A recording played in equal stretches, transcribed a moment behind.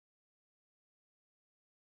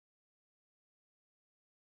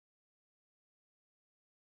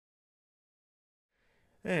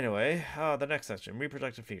Anyway, the next section,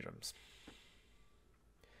 reproductive freedoms.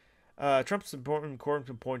 Trump's important court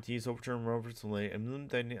appointees overturned Roe v. Wade,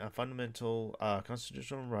 eliminating a fundamental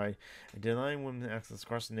constitutional right and denying women access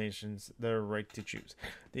across the nations their right to choose.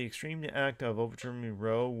 The extreme act of overturning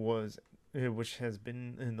Roe was, which has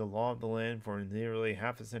been in the law of the land for nearly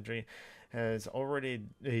half a century, has already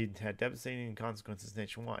had devastating consequences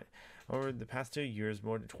nationwide. Over the past 2 years,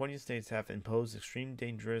 more than 20 states have imposed extreme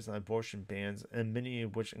dangerous abortion bans, and many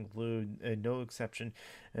of which include no exception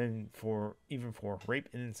and for rape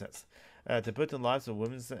and incest. To put the lives of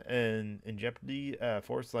women in jeopardy,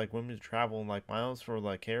 force like women to travel like miles for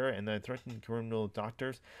like care, and then threaten to criminalize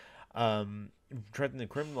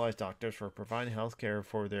doctors for providing health care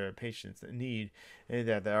for their patients in need, and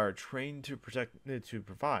that they are trained to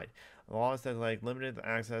provide. Laws that like limited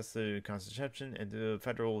access to contraception and to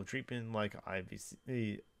federal treatment like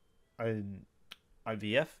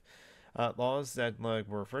IVF. Laws that like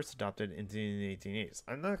were first adopted in the 1880s.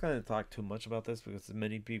 I'm not going to talk too much about this because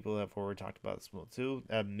many people have already talked about this well too.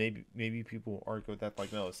 Maybe people argue that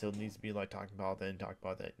like no, it still needs to be like talking about it and talk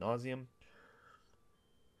about it ad nauseum.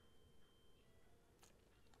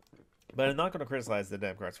 But I'm not going to criticize the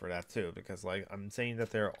Democrats for that too, because like I'm saying that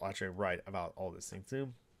they're actually right about all these things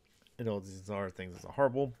too, and all these other things are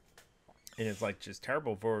horrible, and it's like just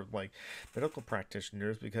terrible for like medical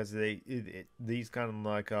practitioners because these kind of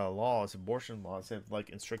like laws, abortion laws, have like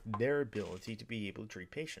constricted their ability to be able to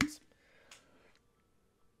treat patients.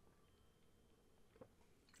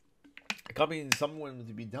 Causing someone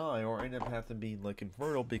to be die or end up having to be like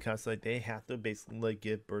infertile because like they have to basically like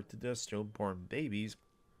give birth to their stillborn babies,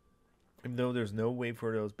 even though there's no way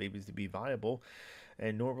for those babies to be viable,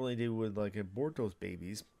 and normally they would like abort those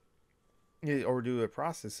babies or do a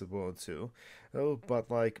process as well too. Oh, but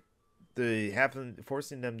like the having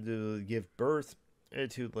forcing them to give birth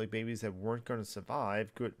to like babies that weren't going to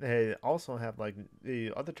survive could also have like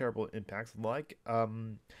the other terrible impacts like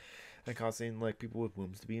and causing like people with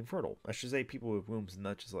wombs to be infertile. I should say people with wombs,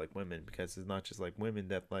 not just like women, because it's not just like women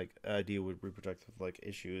that like deal with reproductive like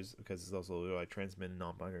issues, because it's also like trans men and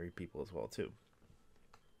non-binary people as well too.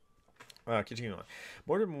 Continuing on.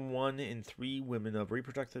 More than 1 in 3 women of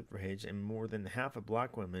reproductive age and more than half of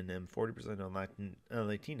black women and 40% of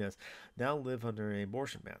Latinas now live under an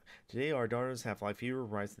abortion ban. Today, our daughters have like fewer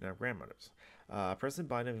rights than our grandmothers. President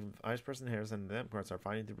Biden, Vice President Harris, and the Democrats are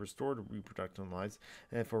fighting to restore the reproductive rights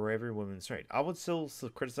and for every woman's right. I would still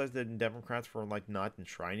criticize the Democrats for like not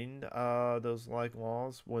enshrining those like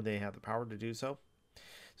laws when they have the power to do so.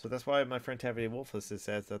 So that's why my friend Taffy Wolfless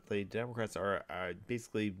says that the Democrats are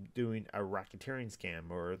basically doing a racketeering scam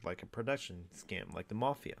or like a production scam, like the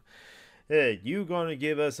mafia. Hey, you gonna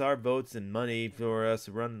give us our votes and money for us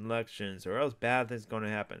to run elections, or else bad things gonna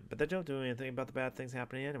happen. But they don't do anything about the bad things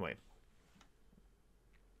happening anyway.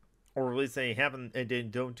 Or at least they haven't, and they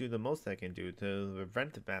don't do the most they can do to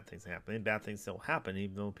prevent the bad things happening. Bad things still happen,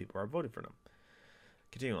 even though people are voting for them.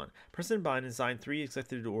 Continue on. President Biden signed 3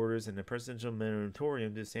 executive orders and a presidential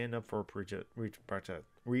moratorium to stand up for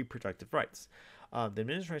reproductive rights. The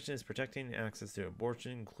administration is protecting access to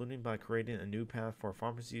abortion, including by creating a new path for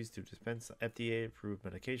pharmacies to dispense FDA-approved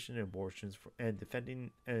medication and abortions and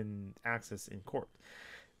defending and access in court.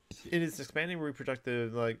 It is expanding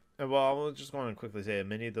reproductive well, I will just want to quickly say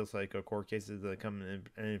many of those like court cases that come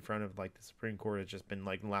in front of like the Supreme Court have just been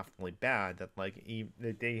like laughably bad, that like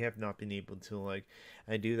they have not been able to like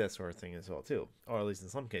do that sort of thing as well too, or at least in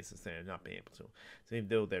some cases they have not been able to. So even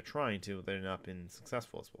though they're trying to, they're not been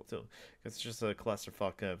successful as well too. It's just a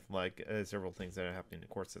clusterfuck of like several things that are happening in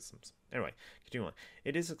court systems. Anyway, continue on.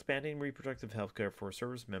 It is expanding reproductive health care for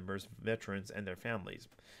service members, veterans, and their families.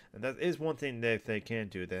 And that is one thing that they can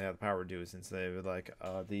do. They have the power to do, since they would like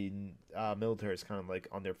the military is kind of like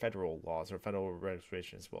on their federal laws or federal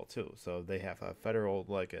registration as well too. So they have a federal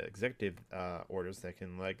like executive orders that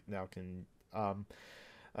can like now can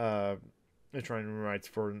trying rights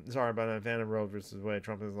for sorry about that Vanna Road versus Wade.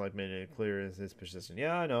 Trump has like made it clear as his position.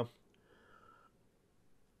 Yeah, I know.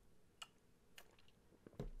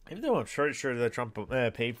 Even though I'm sure that Trump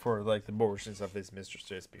paid for like the abortions of his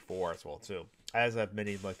mistresses before as well too, as have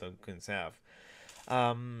many like Lincolns have.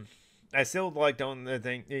 Um, I still like don't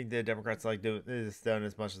think the Democrats like do is done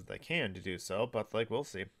as much as they can to do so, but like we'll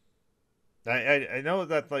see. I know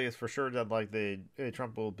that like it's for sure that like the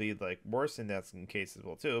Trump will be like worse in that case as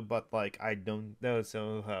well too, but like I don't know,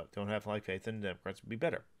 so don't have like faith in the Democrats will be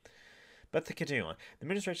better. But to continue on, the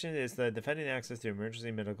administration is defending access to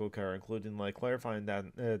emergency medical care, including like clarifying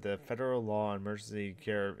that the federal law on emergency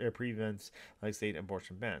care prevents like state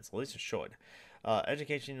abortion bans. At least it should.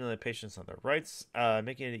 Educating patients on their rights,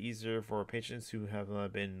 making it easier for patients who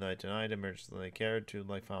have been denied emergency care to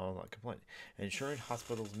like file a complaint, ensuring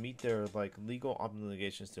hospitals meet their like legal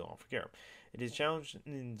obligations to offer care. It is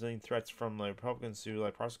challenging threats from like Republicans to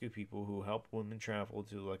like prosecute people who help women travel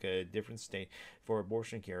to like a different state for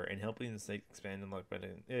abortion care, and helping the state expand and like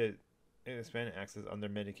expand access under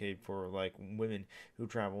Medicaid for like women who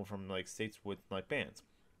travel from like states with like bans.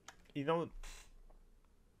 You know,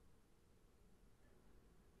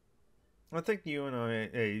 I think you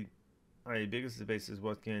and I biggest debate is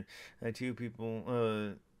what can two people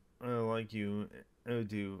like you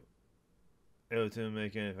do to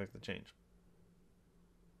make an effective change.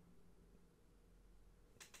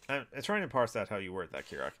 I'm trying to parse out how you word that,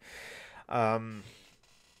 Kirak.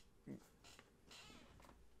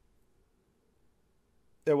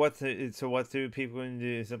 So what do people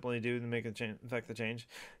simply do to make a change, affect the change?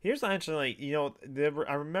 Here's actually,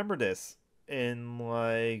 I remember this in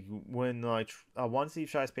like when like one Steve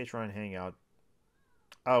Shi's Patreon hangout,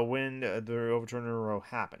 when the overturn row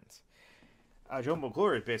happens. Joe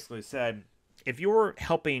McClure basically said, if you're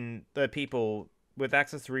helping the people with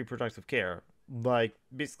access to reproductive care, like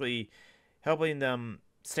basically helping them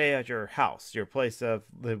stay at your house, your place of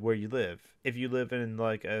where you live, if you live in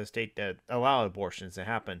like a state that allow abortions to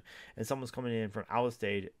happen, and someone's coming in from out of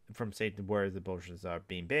state, from state where the abortions are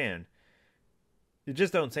being banned, you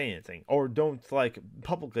just don't say anything, or don't like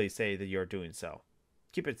publicly say that you're doing so.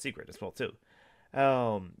 Keep it secret as well too.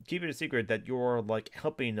 Keep it a secret that you're like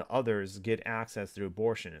helping others get access to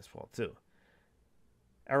abortion as well too.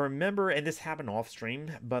 I remember, and this happened off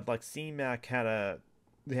stream, but like CMAC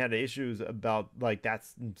had issues about like that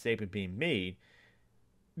statement being made,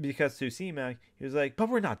 because to CMAC he was like, but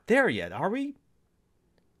we're not there yet, are we?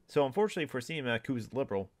 So unfortunately for CMAC, who's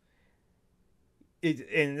liberal,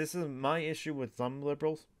 and this is my issue with some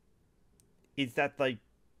liberals, is that like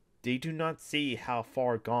they do not see how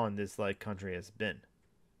far gone this like country has been,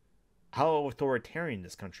 how authoritarian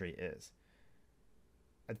this country is.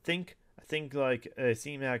 I think like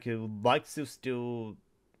CMAC, who likes to still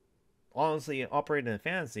honestly operate in a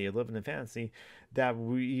fantasy, live in a fantasy, that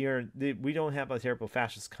we don't have a terrible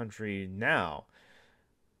fascist country now.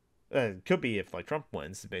 Could be if like Trump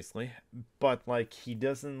wins, basically, but like he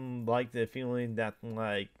doesn't like the feeling that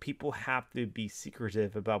like people have to be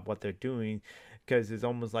secretive about what they're doing, because it's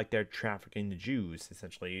almost like they're trafficking the Jews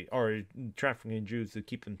essentially, or trafficking Jews to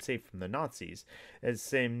keep them safe from the Nazis. It's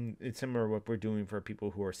similar what we're doing for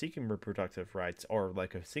people who are seeking reproductive rights, or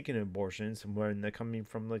like seeking abortions when they're coming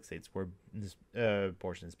from like states where this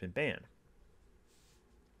abortion's been banned.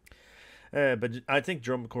 But I think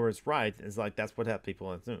Joe McClure is right. Is like that's what have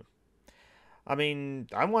people do. I mean,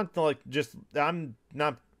 I want to I'm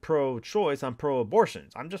not pro-choice, I'm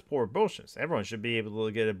pro-abortions. I'm just pro-abortions. Everyone should be able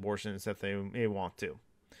to get abortions if they want to.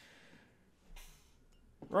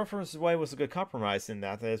 Roe vs. Wade was a good compromise in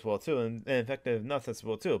that as well too, and effective enough as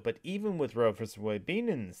well too. But even with Roe vs. Wade being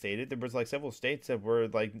instated, there was like several states that were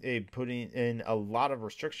like putting in a lot of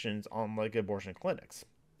restrictions on like abortion clinics,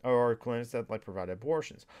 or clinics that like provide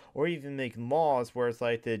abortions, or even make laws where it's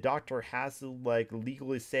like the doctor has to like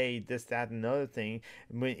legally say this, that, and another thing.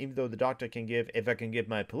 Even though the doctor can give, if I can give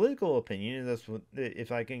my political opinion, that's what,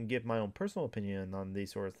 if I can give my own personal opinion on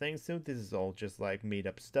these sort of things. So this is all just like made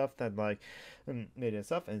up stuff that like made up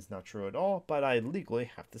stuff, and it's not true at all. But I legally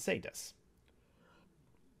have to say this.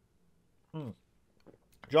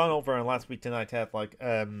 John over on Last Week Tonight had like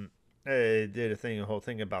did a whole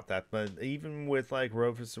thing about that. But even with like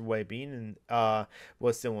Roe vs. Wade being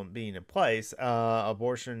was still being in place,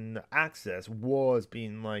 abortion access was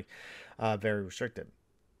being like very restricted.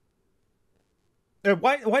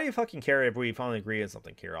 Why do you fucking care if we finally agree on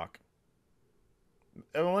something, Kirok?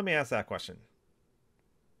 Well, let me ask that question.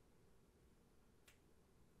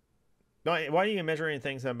 Why are you measuring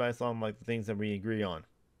things based on like the things that we agree on?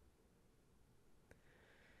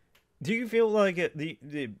 Do you feel like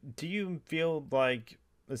do you feel like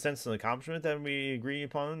a sense of accomplishment that we agree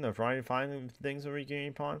upon, or trying to find things that we agree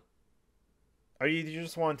upon? Or you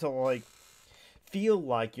just want to like feel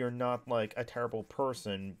like you're not like a terrible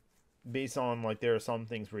person based on like there are some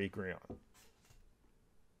things we agree on?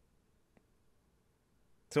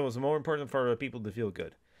 So it's more important for people to feel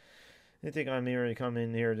good. I think I'm here to come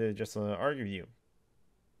in here to just argue with you.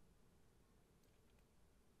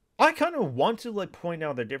 I kind of want to like point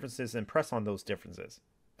out their differences and press on those differences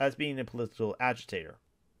as being a political agitator.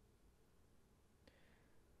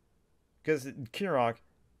 Because Kirok,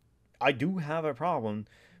 I do have a problem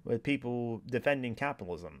with people defending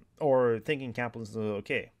capitalism or thinking capitalism is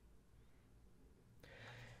okay.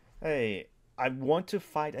 Hey, I want to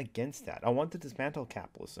fight against that. I want to dismantle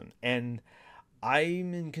capitalism, and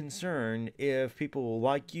I'm in concern if people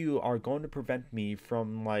like you are going to prevent me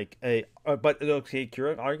from like a. But okay,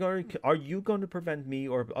 Kira, are you going to prevent me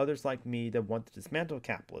or others like me that want to dismantle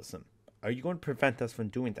capitalism? Are you going to prevent us from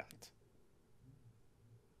doing that?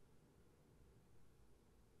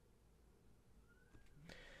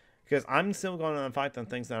 Because I'm still going to fight on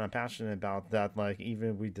things that I'm passionate about. That like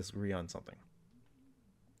even if we disagree on something.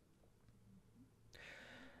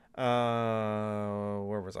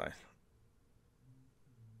 Where was I?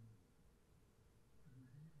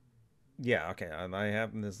 Yeah, okay. I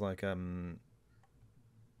have this like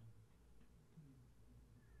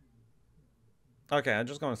Okay, I'm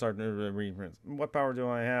just gonna start reading. What power do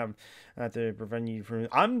I have to prevent you from?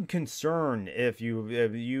 I'm concerned if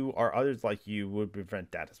you or others like you would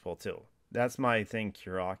prevent that as well too. That's my thing,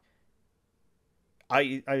 Kirok.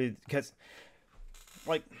 Because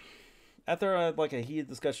like after like a heated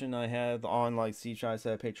discussion I had on like C-Shy's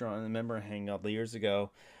Patreon and member hangout years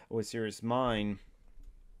ago with Serious Mind,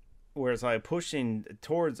 whereas I pushing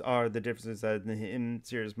towards are the differences that in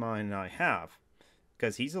Serious Mind and I have,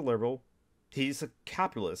 because he's a liberal. He's a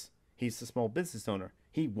capitalist. He's a small business owner.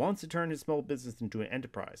 He wants to turn his small business into an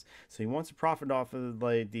enterprise. So he wants to profit off of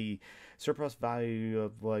like the surplus value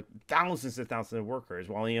of like thousands and thousands of workers,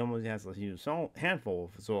 while he only has a huge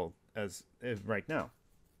handful as well as right now.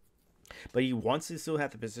 But he wants to still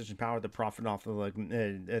have the position power to profit off of like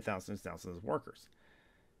thousands and thousands of workers.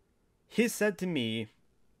 He said to me,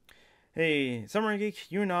 "Hey, Summer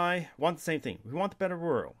Geek, you and I want the same thing. We want a better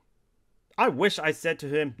world." I wish I said to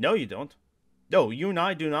him, "No, you don't. No, you and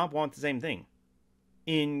I do not want the same thing.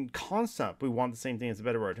 In concept, we want the same thing as a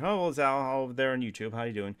better word." Oh, well, Zal, over there on YouTube, how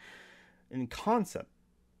you doing? In concept,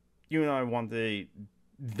 you and I want the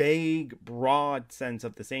vague, broad sense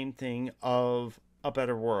of the same thing of a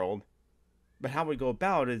better world, but how we go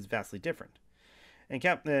about it is vastly different. And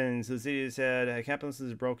Cecilia said, capitalism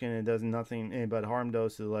is broken and does nothing but harm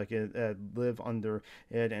those who like it, live under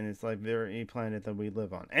it, and it's like very planet that we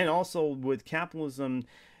live on. And also with capitalism,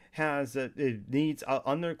 it needs a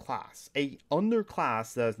underclass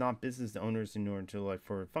that is not business owners in order to like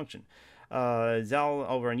for function. Zal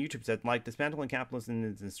over on YouTube said, like, dismantling capitalism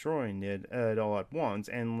is destroying it all at once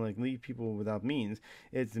and like leave people without means.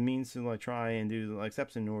 It's the means to like try and do like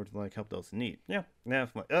steps in order to like help those in need. Yeah,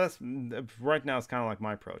 that's right now it's kind of like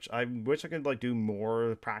my approach. I wish I could like do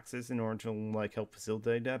more praxis in order to like help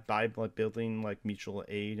facilitate that by like building like mutual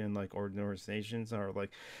aid and like organizations or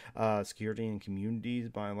like security in communities,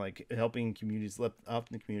 by like helping communities lift up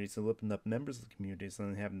the communities and lifting up members of the communities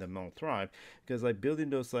and having them all thrive. Because like building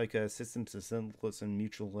those like systems to syndicalists and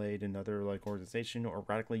mutual aid and other like organization, or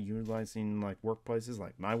radically utilizing like workplaces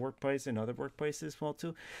like my workplace and other workplaces as well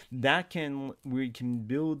too, we can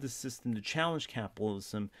build the system to challenge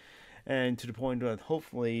capitalism, and to the point that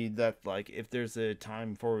hopefully that like if there's a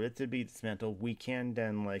time for it to be dismantled, we can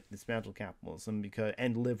then like dismantle capitalism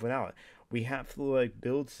and live without it. We have to like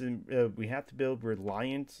build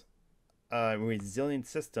reliant resilient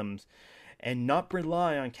systems and not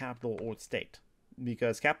rely on capital or state,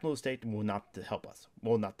 because capital and state will not help us,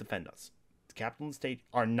 will not defend us. The capital and state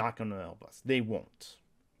are not going to help us. They won't.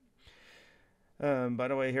 By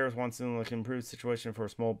the way, Harris wants to like improve the situation for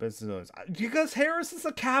small business owners because Harris is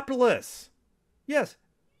a capitalist. Yes,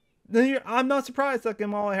 I'm not surprised that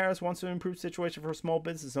Kamala Harris wants to improve the situation for small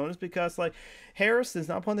business owners, because like Harris does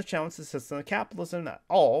not want to challenge the system of capitalism at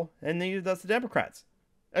all, and neither does the Democrats.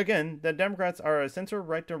 Again, the Democrats are a center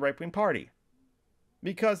right to right wing party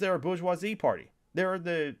because they're a bourgeoisie party. They're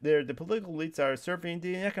the political elites that are serving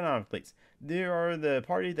the economic elites. They are the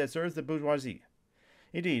party that serves the bourgeoisie.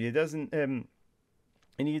 Indeed, it doesn't.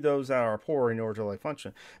 You need those that are poor in order to like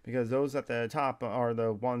function, because those at the top are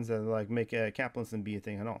the ones that like make capitalism be a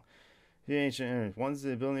thing at all. The ancient ones,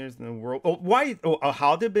 the billionaires in the world. Oh, why? Oh,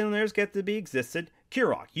 how did billionaires get to be existed?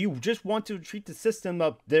 Kirok, you just want to treat the system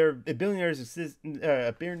of their billionaires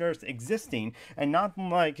existing, and not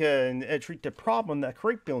like treat the problem that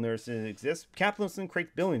create billionaires to exist. Capitalism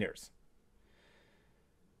creates billionaires.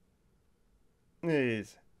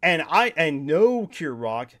 And know,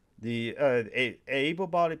 Kirok, the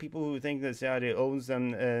able-bodied people who think that society owes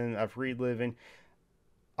them a free living.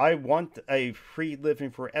 I want a free living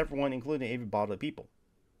for everyone, including able-bodied people.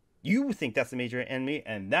 You think that's the major enemy,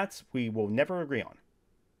 and that's we will never agree on.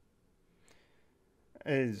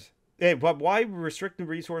 But why restrict the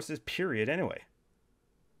resources? Period. Anyway,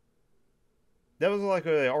 that was like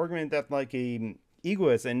an argument that like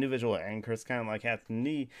egoist individual anchors kind of like had to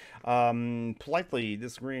me politely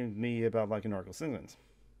disagreeing with me about like anarcho-syndicalism.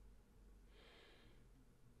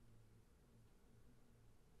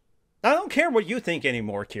 I don't care what you think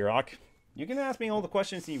anymore, Kirok. You can ask me all the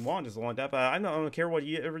questions you want as long as that, but I don't care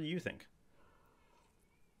whatever you think.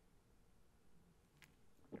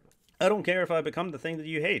 I don't care if I become the thing that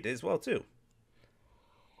you hate as well too.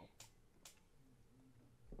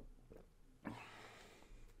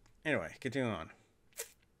 Anyway, continuing on.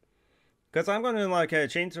 Because I'm going to like I'm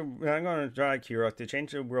going to try, Kirok, to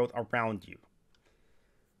change the world around you.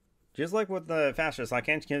 Just like with the fascists, I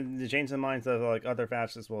can't change the minds of like other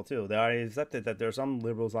fascists as well too. I accepted that there's some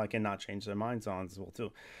liberals I cannot change their minds on as well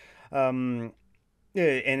too. Yeah,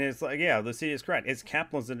 and it's like, yeah, the city is correct. It's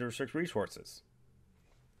capitalism that restricts resources.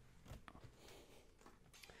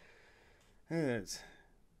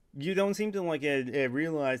 You don't seem to like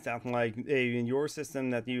realize that like in your system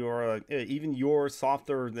that you are even your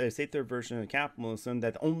softer, safer version of capitalism,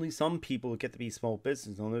 that only some people get to be small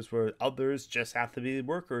business owners, where others just have to be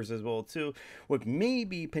workers as well too. Would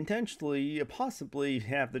maybe potentially, possibly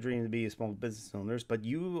have the dream to be small business owners, but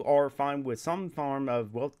you are fine with some form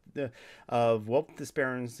of wealth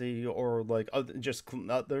disparity, or like just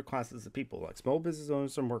other classes of people, like small business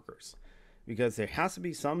owners and workers. Because there has to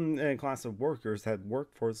be some class of workers that work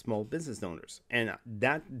for small business owners, and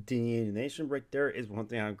that delineation right there is one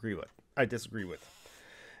thing I disagree with.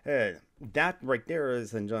 That right there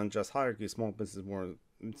is an unjust hierarchy of small business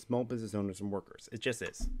owners and workers. It just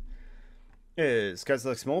is. It is because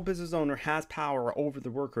the small business owner has power over the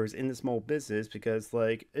workers in the small business, because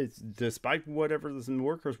like it's despite whatever the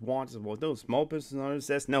workers want, well, no, small business owner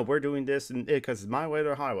says no, we're doing this and because it's my way or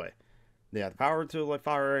the highway. They have the power to like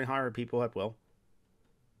fire and hire people at will.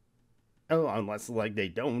 Oh, unless like they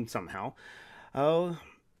don't somehow. Oh,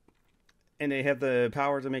 and they have the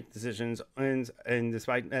power to make decisions and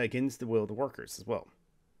despite against the will of the workers as well.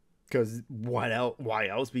 Because what else? Why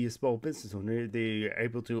else be a small business owner? They're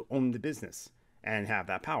able to own the business and have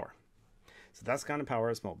that power. So that's the kind of power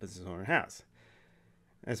a small business owner has,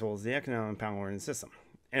 as well as the economic power in the system.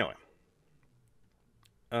 Anyway,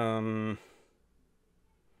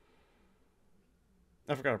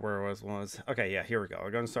 I forgot where it was. Okay, yeah, here we go.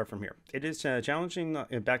 We're going to start from here. It is challenging,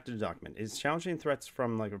 back to the document. It's challenging threats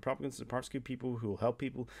from like Republicans to prosecute people who help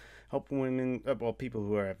women, people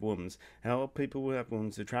who have wombs, help people who have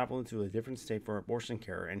wombs to travel to a different state for abortion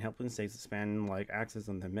care, and helping states expand like access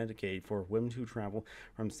on the Medicaid for women who travel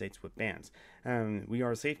from states with bans. We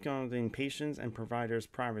are safeguarding patients and providers'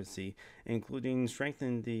 privacy, including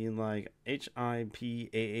strengthening the like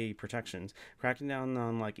HIPAA protections, cracking down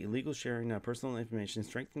on like illegal sharing of personal information,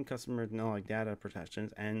 strengthening customer like data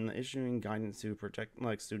protections, and issuing guidance to protect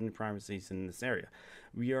like student privacies in this area.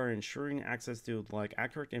 We are ensuring access to like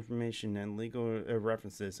accurate information and legal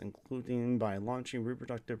references, including by launching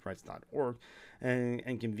reproductiverights.org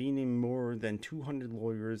and convening more than 200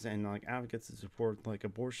 lawyers and like advocates to support like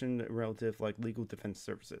abortion relative like legal defense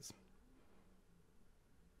services.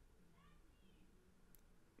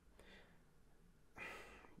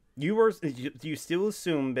 You still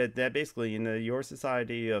assume that basically in your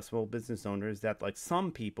society of small business owners that like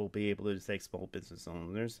some people be able to take small business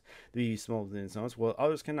owners, the small business owners, well,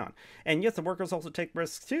 others cannot. And yes, the workers also take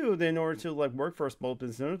risks too in order to like work for small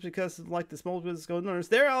business owners, because like the small business owners,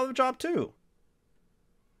 they're out of a job too.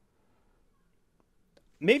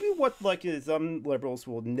 Maybe what like some liberals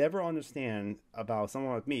will never understand about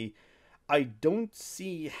someone like me, I don't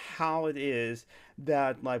see how it is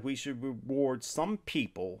that like we should reward some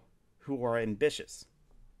people who are ambitious.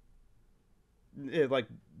 Like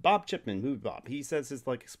Bob Chipman, Movie Bob, he says this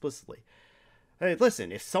like explicitly. Hey,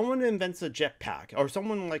 listen, if someone invents a jetpack, or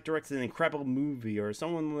someone like directs an incredible movie, or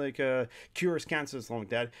someone like cures cancer or something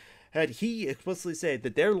like that, he explicitly said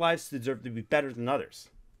that their lives deserve to be better than others.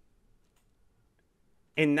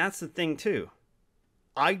 And that's the thing too.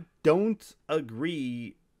 I don't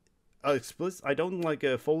agree I don't like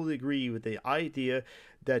fully agree with the idea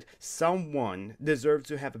that someone deserves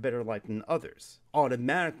to have a better life than others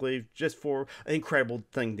automatically just for an incredible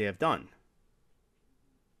thing they have done.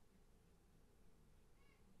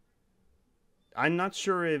 I'm not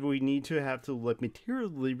sure if we need to have to like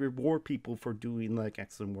materially reward people for doing like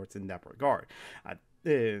excellent works in that regard.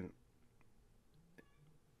 To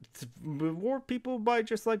reward people by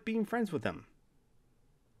just like being friends with them.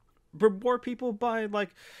 Reward people by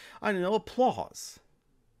like, I don't know, applause.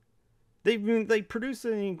 They produce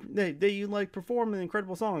they like perform an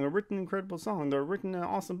incredible song, or written an incredible song, or written an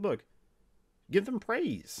awesome book. Give them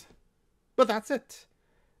praise, but that's it.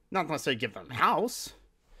 Not necessarily give them a house.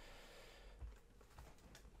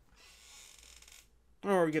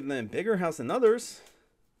 or give them a bigger house than others.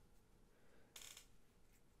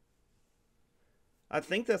 I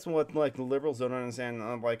think that's what like the liberals don't understand.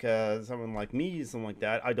 Like someone like me, something like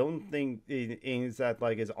that. I don't think it is that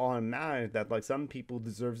like it's automatic that like some people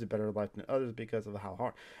deserves a better life than others because of how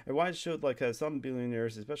hard. And why it showed like some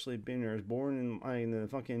billionaires, especially billionaires born in like the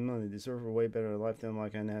fucking money, deserve a way better life than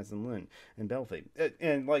like Naz and Lynn and Belfie.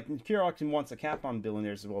 And like Kirok wants a cap on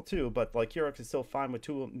billionaires as well too, but like Kirok is still fine with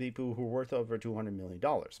two people who are worth over $200 million.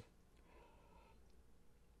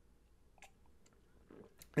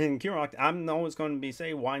 And Kirok, I'm always going to be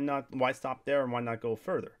saying, why stop there and why not go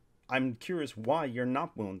further? I'm curious why you're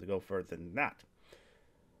not willing to go further than that.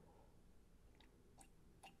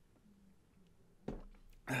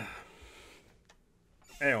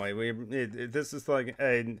 Anyway, this is like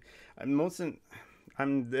I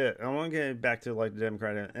want to get back to like the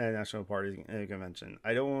Democratic National Party convention.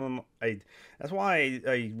 I don't want. That's why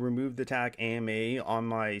I removed the tag AMA on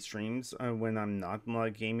my streams when I'm not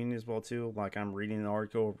like gaming as well too. Like I'm reading an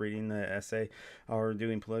article, or reading the essay, or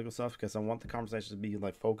doing political stuff because I want the conversation to be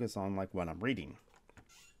like focused on like what I'm reading.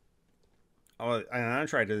 And I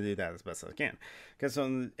try to do that as best as I can. Because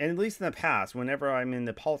at least in the past, whenever I'm in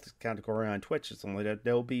the politics category on Twitch or something like that,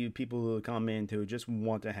 there'll be people who come in who just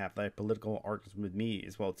want to have like political arguments with me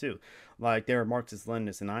as well too. Like they're Marxist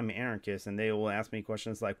Leninists and I'm an anarchist, and they will ask me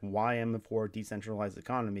questions like why I'm for a decentralized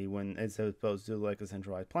economy when as opposed to like a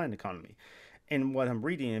centralized planned economy. And what I'm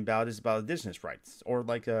reading about is about indigenous rights or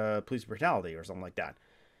like police brutality or something like that.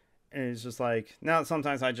 And it's just like now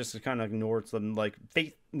sometimes I just kind of ignore some like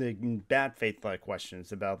the bad faith like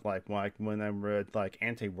questions about like when I read like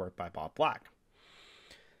Anti-Work by Bob Black,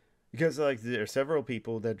 because like there are several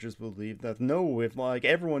people that just believe that no, if like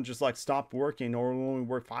everyone just like stopped working or only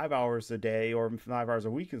work 5 hours a day or 5 hours a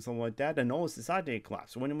week and something like that, then all society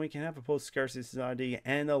collapse. When we can have a post-scarcity society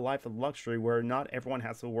and a life of luxury where not everyone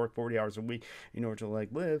has to work 40 hours a week in order to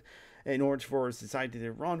like live, in order for society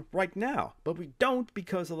to run right now, but we don't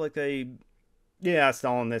because of like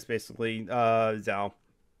Stalinist basically. Zhao.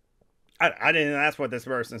 I didn't ask what this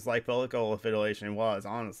person's like political affiliation was,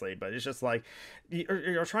 honestly, but it's just like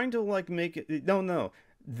you're trying to like make it. No.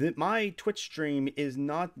 My Twitch stream is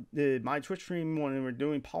not my Twitch stream when we're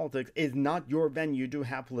doing politics is not your venue to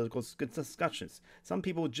have political discussions. Some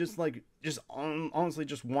people just honestly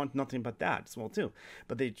just want nothing but that as well too,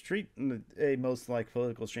 but they treat most like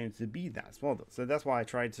political streams to be that as well though. So that's why I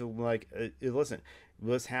tried to like listen.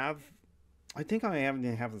 Let's have. I think I haven't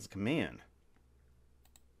even have this command.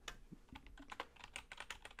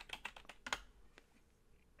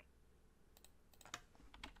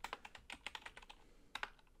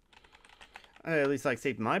 At least like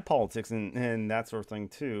save my politics and that sort of thing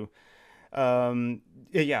too.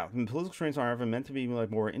 Political streams are however meant to be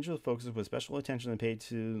like more interest focused with special attention paid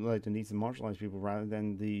to like the needs of marginalized people rather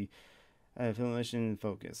than the affiliation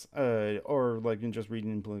focus or like in just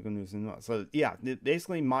reading political news and all. So yeah,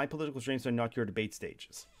 basically my political streams are not your debate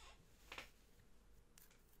stages.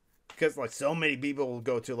 Because like so many people will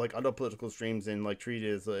go to like other political streams and like treat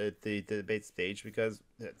it as the debate stage because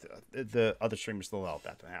the other streamers still allow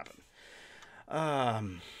that to happen.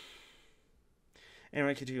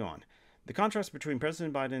 Anyway, continue on. The contrast between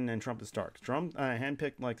President Biden and Trump is stark. Trump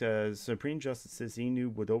handpicked like the Supreme Justices he knew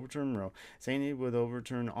would overturn Roe, saying it would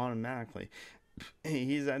overturn automatically.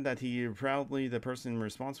 He said that he is proudly the person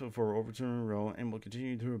responsible for overturning Roe and will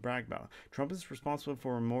continue to brag about it. Trump is responsible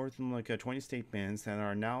for more than like 20 state bans that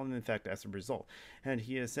are now in effect as a result. And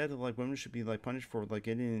he has said that like women should be like punished for like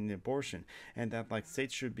getting an abortion, and that like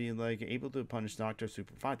states should be like able to punish doctors who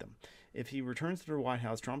provide them. If he returns to the White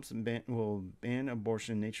House, Trump will ban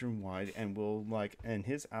abortion nationwide and will and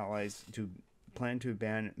his allies to plan to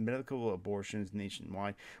ban medical abortions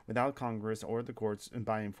nationwide without Congress or the courts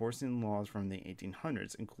by enforcing laws from the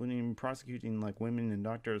 1800s, including prosecuting like women and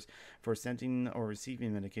doctors for sending or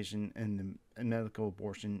receiving medication and medical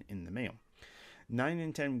abortion in the mail. 9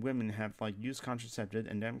 in 10 women have like used contraceptive,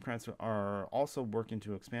 and Democrats are also working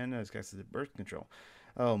to expand access to birth control.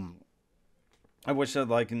 I wish that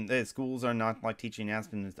like schools are not like teaching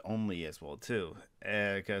abstinence only as well too,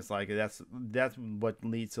 because like that's what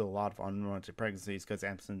leads to a lot of unwanted pregnancies, because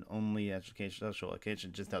abstinence only education, sexual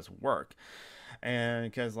education just doesn't work, and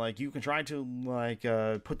because like you can try to like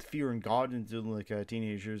put the fear in God into like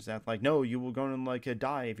teenagers that like no, you will go and like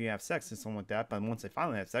die if you have sex and something like that, but once they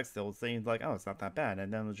finally have sex they'll say like oh it's not that bad,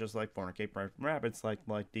 and then it's just like fornicate rabbits like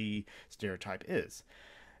the stereotype is.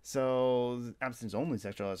 So abstinence only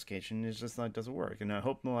sexual education is just like doesn't work, and I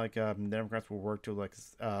hope like Democrats will work to like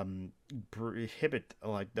prohibit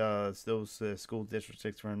like those school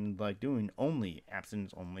districts from like doing only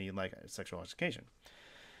abstinence only like sexual education.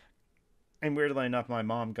 And weirdly enough, my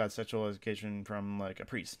mom got sexual education from like a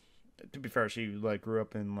priest. To be fair, she like grew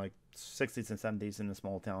up in like 60s and 70s in a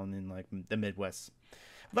small town in like the Midwest.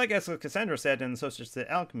 Like as Cassandra said in Socialist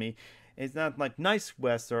Alchemy, it's not like nice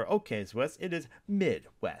West or okay's West, it is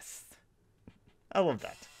Midwest. I love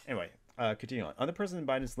that. Anyway, continue on. Under President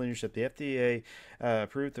Biden's leadership, the FDA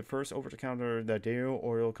approved the first over-the-counter daily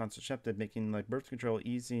oral contraceptive, making like birth control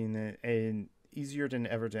easy and easier than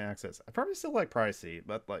ever to access. I probably still like privacy,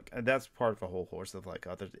 but like that's part of a whole host of like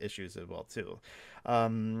other issues as well too.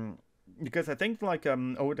 Because I think like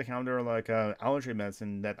over-the-counter like allergy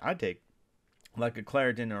medicine that I take, like a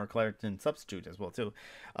Claritin or a Claritin substitute as well too,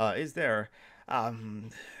 is there. I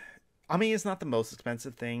mean, it's not the most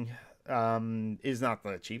expensive thing. Is not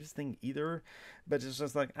the cheapest thing either, but it's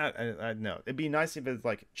just like I know it'd be nice if it's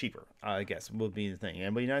like cheaper. I guess would be the thing, and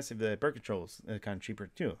it'd be nice if the birth control's kind of cheaper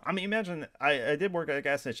too. I mean, imagine I did work at a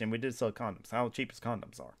gas station. We did sell condoms. How cheap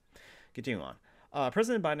condoms are. Continue on.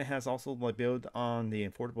 President Biden has also like built on the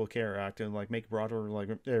Affordable Care Act to like make broader like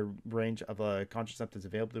range of contraceptives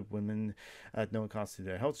available to women at no cost to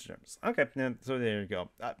their health insurance. Okay, so there you go.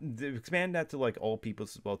 Expand that to like all people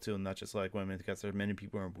as well too, not just like women, because there are many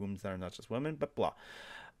people in wombs that are not just women, but blah.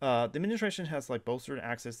 The administration has like bolstered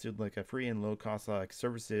access to like a free and low cost like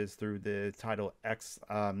services through the Title X.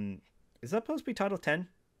 Is that supposed to be Title 10?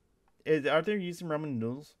 Are they using Roman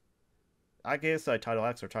numerals? I guess Title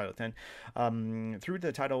X or Title 10, through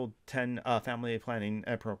the Title 10 family planning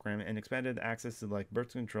program, and expanded access to like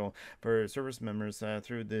birth control for service members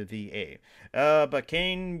through the VA. But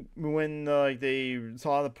Kane, when they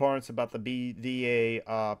saw the parts about the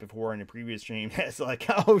VA before in the previous stream, it's like,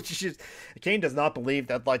 oh, Kane does not believe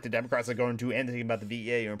that like the Democrats are going to do anything about the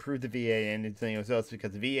VA or improve the VA and anything else,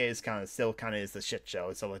 because the VA is still is the shit show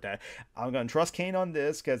and stuff like that. I'm gonna trust Kane on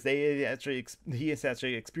this because he has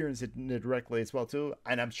actually experienced it directly as well too,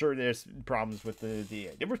 and I'm sure there's problems with the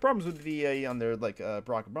VA. There was problems with the VA under like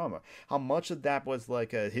Barack Obama. How much of that was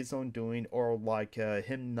like his own doing, or like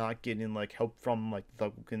him not getting like help from like the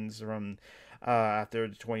Republicans from after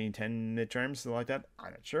the 2010 midterms, something like that?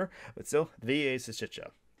 I'm not sure, but still, the VA is a shit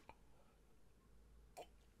show.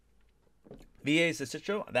 VA is a shit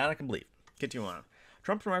show, that I can believe. Continue on.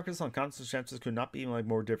 Trump's remarks on contraceptives could not be like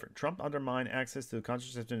more different. Trump undermined access to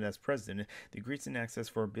contraception as president, decreasing access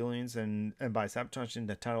for billions and by sabotaging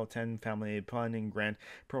the Title X family planning grant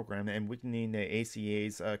program and weakening the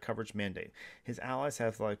ACA's coverage mandate. His allies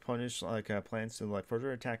have like punished like plans to like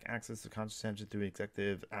further attack access to contraception through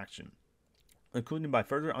executive action, including by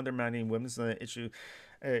further undermining women's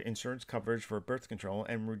insurance coverage for birth control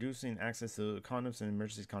and reducing access to condoms and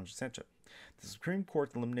emergency contraception. The Supreme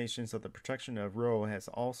Court eliminations of the protection of Roe has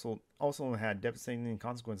also had devastating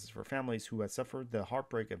consequences for families who have suffered the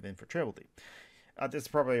heartbreak of infertility. This is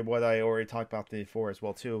probably what I already talked about before as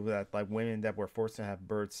well too, that like women that were forced to have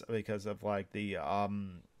births because of like the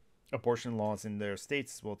abortion laws in their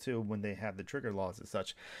states as well too, when they had the trigger laws and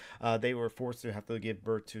such, they were forced to have to give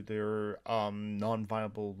birth to their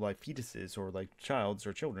non-viable like fetuses or like childs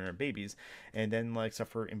or children or babies, and then like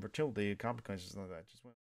suffer infertility consequences like that. Just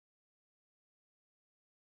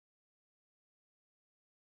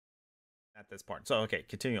at this part. So, okay,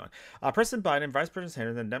 continue on. President Biden, Vice President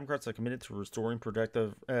Harris, and Democrats are committed to restoring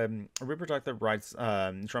reproductive rights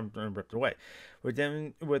Trump ripped away. With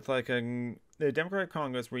like the Democratic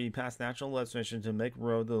Congress, where he passed national legislation to make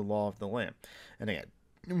Roe the law of the land. And again,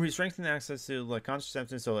 we strengthen access to like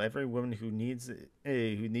contraception, so every woman who needs it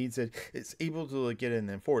is able to like, get it and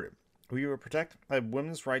afford it. We will protect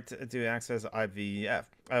women's right to access IVF.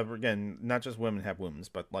 Again, not just women have women's,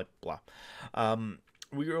 but like blah.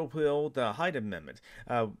 We repeal the Hyde Amendment.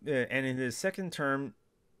 And in his second term,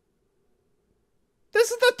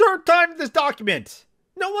 this is the third time in this document.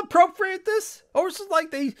 No one appropriated this? Or is it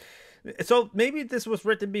like they... So maybe this was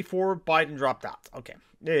written before Biden dropped out. Okay.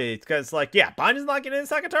 It's because like, yeah, Biden's not getting his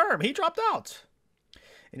second term. He dropped out.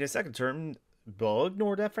 In his second term, we'll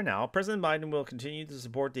ignore that for now. President Biden will continue to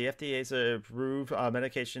support the FDA's approved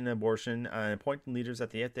medication abortion and appoint leaders at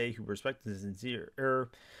the FDA who respect the sincere...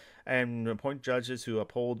 and appoint judges who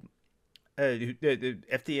uphold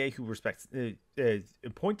FDA who respects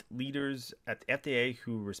appoint leaders at the FDA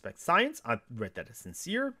who respect science. I read that as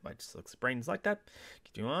sincere. I just looks brains like that.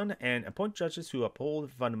 Continue on, and appoint judges who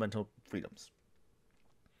uphold fundamental freedoms.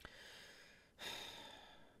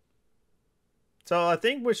 So I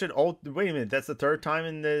think we should all wait a minute. That's the third time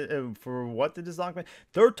in the for what did this document?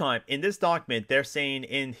 Third time in this document, they're saying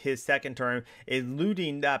in his second term,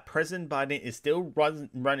 alluding that President Biden is still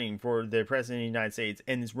running for the president of the United States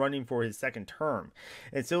and is running for his second term,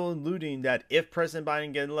 and still alluding that if President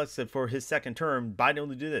Biden gets elected for his second term, Biden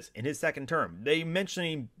will do this in his second term. They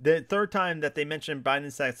mentioning the third time that they mentioned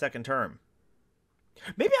Biden's second term.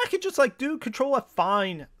 Maybe I could just like do Control F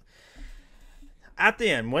fine. At the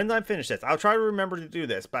end, when I finish this, I'll try to remember to do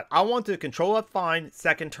this, but I want to Control F fine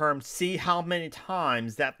second term, see how many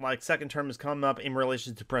times that like second term has come up in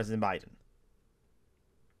relation to President Biden.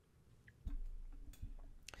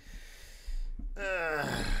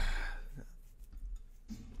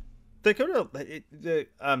 They could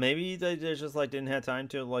have maybe they just like didn't have time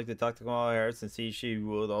to like to talk to Kamala Harris and see she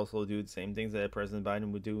would also do the same things that President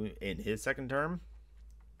Biden would do in his second term.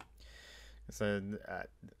 So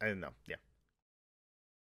I don't know. Yeah.